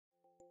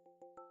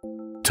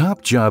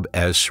TOPJOB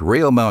S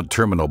rail mount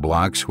terminal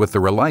blocks with the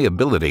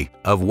reliability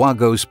of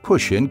WAGO's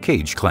push-in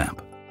cage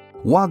clamp.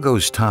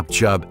 WAGO's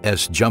TOPJOB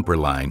S jumper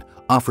line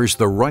offers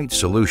the right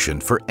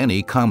solution for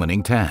any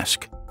commoning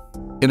task.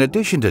 In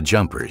addition to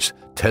jumpers,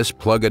 test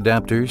plug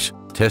adapters,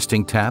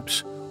 testing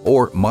taps,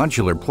 or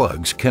modular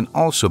plugs can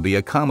also be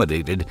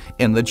accommodated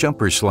in the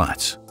jumper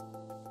slots.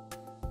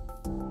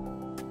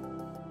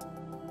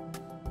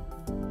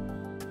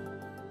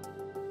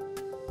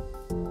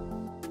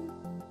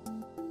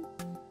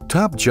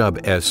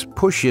 TOPJOB S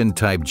push-in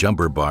type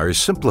jumper bars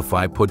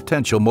simplify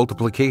potential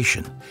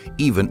multiplication,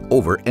 even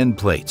over end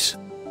plates.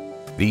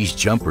 These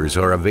jumpers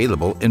are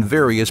available in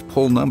various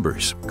pull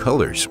numbers,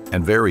 colors,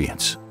 and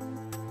variants.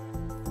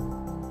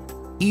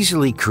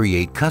 Easily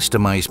create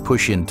customized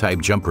push-in type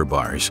jumper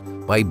bars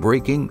by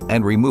breaking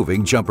and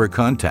removing jumper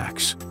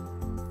contacts.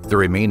 The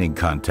remaining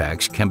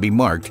contacts can be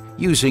marked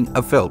using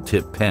a felt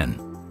tip pen.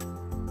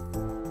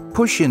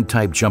 Push-in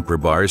type jumper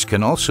bars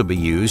can also be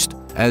used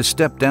as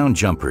step-down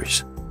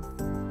jumpers.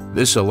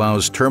 This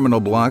allows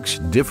terminal blocks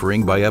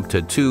differing by up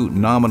to 2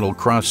 nominal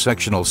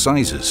cross-sectional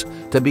sizes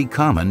to be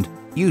commoned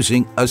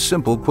using a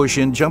simple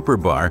push-in jumper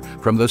bar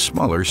from the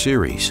smaller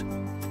series.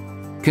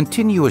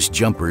 Continuous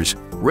jumpers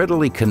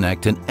readily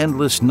connect an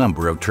endless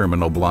number of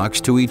terminal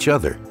blocks to each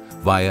other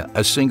via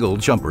a single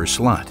jumper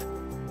slot.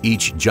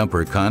 Each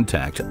jumper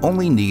contact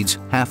only needs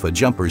half a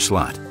jumper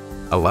slot,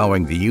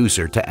 allowing the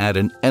user to add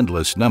an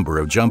endless number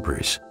of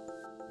jumpers.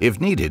 If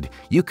needed,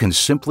 you can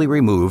simply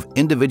remove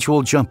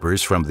individual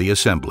jumpers from the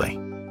assembly.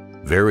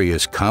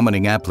 Various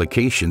commoning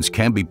applications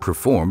can be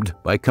performed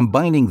by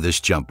combining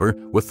this jumper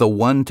with the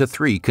 1 to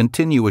 3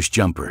 continuous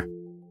jumper.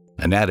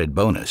 An added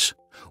bonus,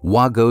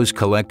 WAGO's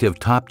collective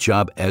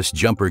TOPJOB S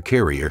jumper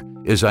carrier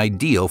is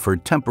ideal for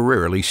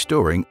temporarily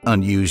storing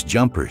unused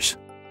jumpers.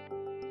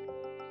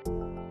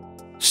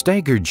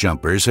 Staggered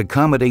jumpers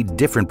accommodate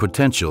different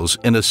potentials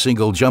in a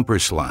single jumper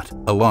slot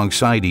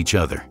alongside each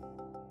other.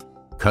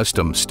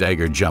 Custom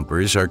staggered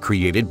jumpers are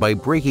created by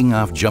breaking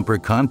off jumper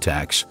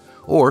contacts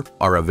or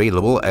are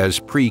available as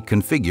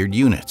pre-configured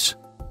units.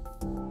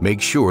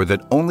 Make sure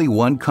that only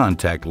one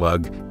contact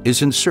lug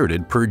is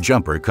inserted per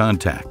jumper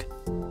contact.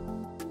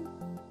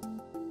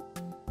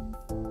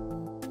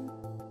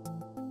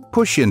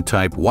 Push-in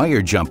type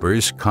wire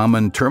jumpers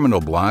common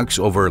terminal blocks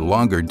over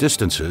longer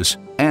distances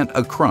and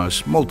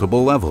across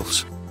multiple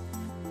levels.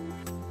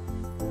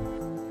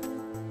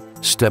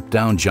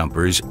 Step-down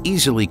jumpers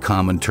easily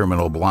common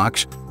terminal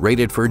blocks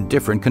rated for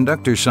different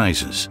conductor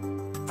sizes.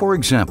 For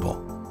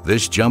example,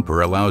 this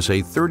jumper allows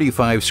a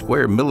 35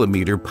 square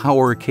millimeter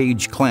power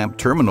cage clamp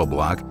terminal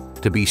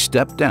block to be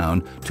stepped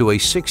down to a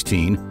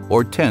 16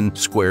 or 10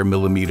 square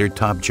millimeter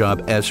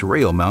TOPJOB S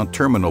rail mount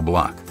terminal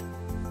block.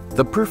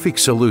 The perfect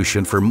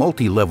solution for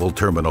multi-level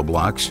terminal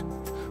blocks,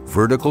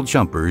 vertical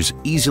jumpers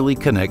easily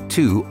connect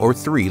 2 or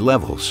 3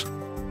 levels.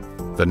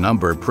 The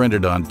number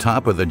printed on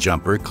top of the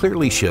jumper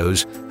clearly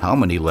shows how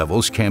many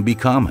levels can be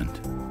commoned.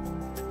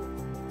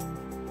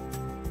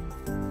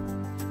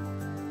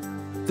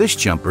 This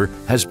jumper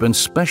has been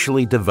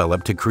specially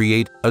developed to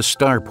create a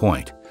star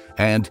point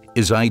and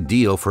is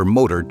ideal for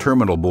motor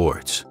terminal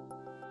boards.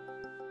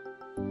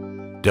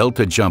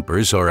 Delta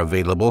jumpers are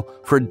available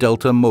for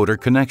delta motor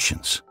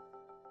connections.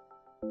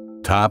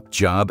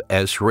 TOPJOB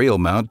S rail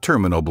mount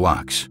terminal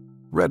blocks,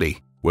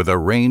 ready with a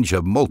range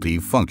of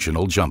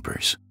multifunctional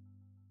jumpers.